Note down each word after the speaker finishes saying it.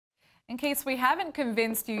In case we haven't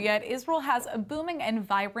convinced you yet, Israel has a booming and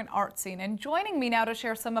vibrant art scene. And joining me now to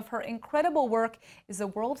share some of her incredible work is the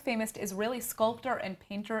world-famous Israeli sculptor and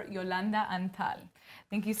painter Yolanda Antal.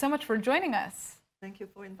 Thank you so much for joining us. Thank you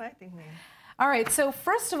for inviting me. All right, so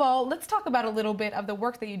first of all, let's talk about a little bit of the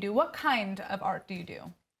work that you do. What kind of art do you do?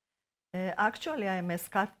 Actually, I'm a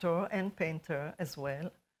sculptor and painter as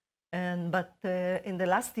well. But in the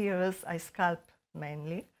last years, I sculpt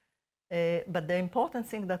mainly. But the important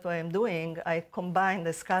thing that I am doing, I combine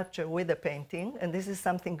the sculpture with the painting, and this is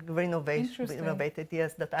something very innovative,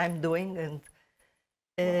 yes, that I'm doing. And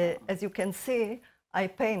as you can see, I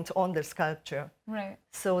paint on the sculpture. Right.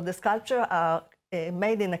 So the sculpture are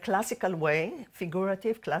made in a classical way,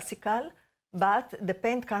 figurative, classical, but the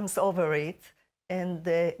paint comes over it and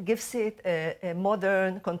gives it a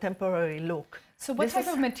modern, contemporary look. So what type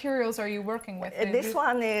of materials are you working with? This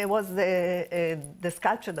one was the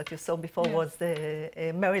sculpture that you saw before, was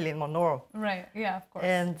Marilyn Monroe. Right, yeah, of course.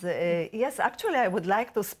 And yes, actually, I would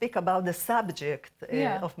like to speak about the subject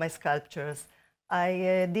of my sculptures.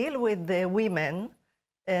 I deal with the women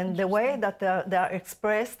and the way that they are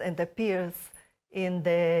expressed and appears in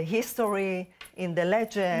the history, in the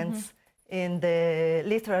legends, in the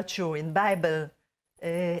literature, in Bible.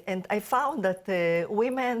 And I found that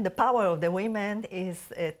women, the power of the women is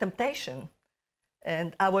temptation.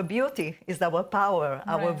 And our beauty is our power,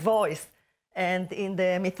 our voice. And in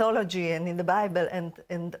the mythology and in the Bible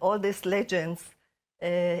and all these legends,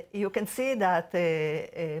 you can see that,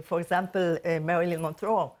 for example, Marilyn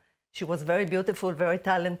Monroe, she was very beautiful, very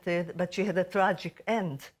talented, but she had a tragic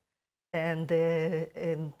end. And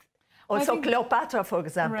also Cleopatra, for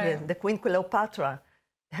example, the Queen Cleopatra.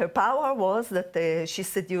 Her power was that she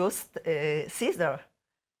seduced Caesar.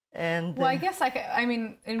 And well, I guess I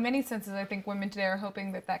mean, in many senses, I think women today are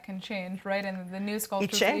hoping that that can change, right? And the new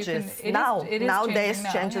sculptures. It changes nowadays.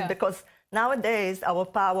 Changes because nowadays our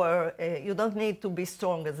power. You don't need to be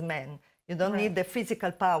strong as men. You don't need the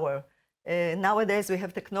physical power. Nowadays we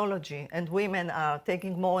have technology, and women are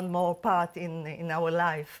taking more and more part in our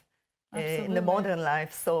life, in the modern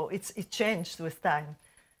life. So it changed with time.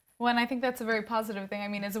 Well, and I think that's a very positive thing. I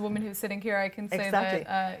mean, as a woman who's sitting here, I can say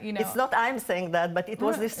that, you know... It's not I'm saying that, but it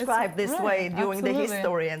was described this way during the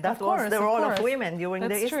history, and that was the role of women during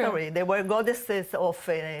the history. They were goddesses of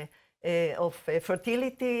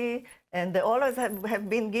fertility, and they always have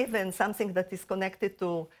been given something that is connected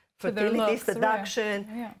to fertility, seduction.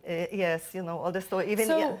 Yes, you know, all the story. Even,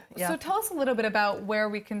 so tell us a little bit about where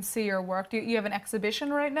we can see your work. Do you have an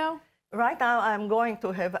exhibition right now? Right now, I'm going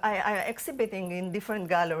to have, I'm exhibiting in different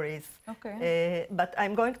galleries. Okay. But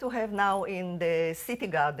I'm going to have now in the City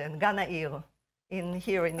Garden, Ganair,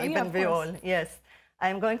 here in Ibn Virol. Yes.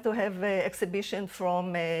 I'm going to have an exhibition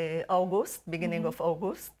from August, beginning of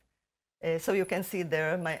August. So you can see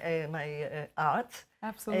there my art.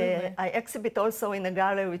 Absolutely. I exhibit also in a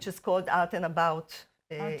gallery which is called Art and About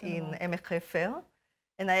in Emek Hefer.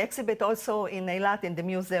 And I exhibit also in Eilat in the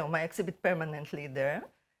museum. I exhibit permanently there.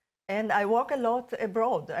 And I work a lot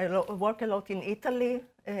abroad. I work a lot in Italy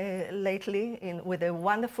lately with a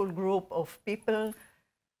wonderful group of people,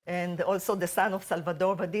 and also the son of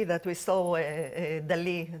Salvador Dalí that we saw,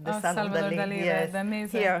 Dalí, the son of Dalí. Yes,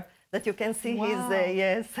 amazing. Here, that you can see his,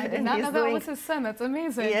 yes. I did not know that was his son. That's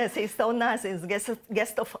amazing. Yes, he's so nice. He's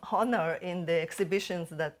guest of honor in the exhibitions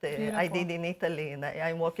that I did in Italy. And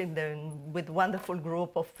I'm working there with a wonderful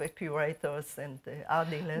group of curators and art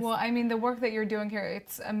dealers. Well, I mean, the work that you're doing here,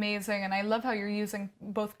 it's amazing. And I love how you're using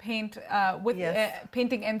both paint,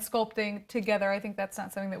 painting and sculpting together. I think that's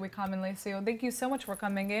not something that we commonly see. Well, thank you so much for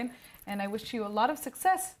coming in. And I wish you a lot of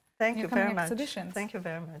success. Thank you very much. Exhibitions. Thank you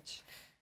very much.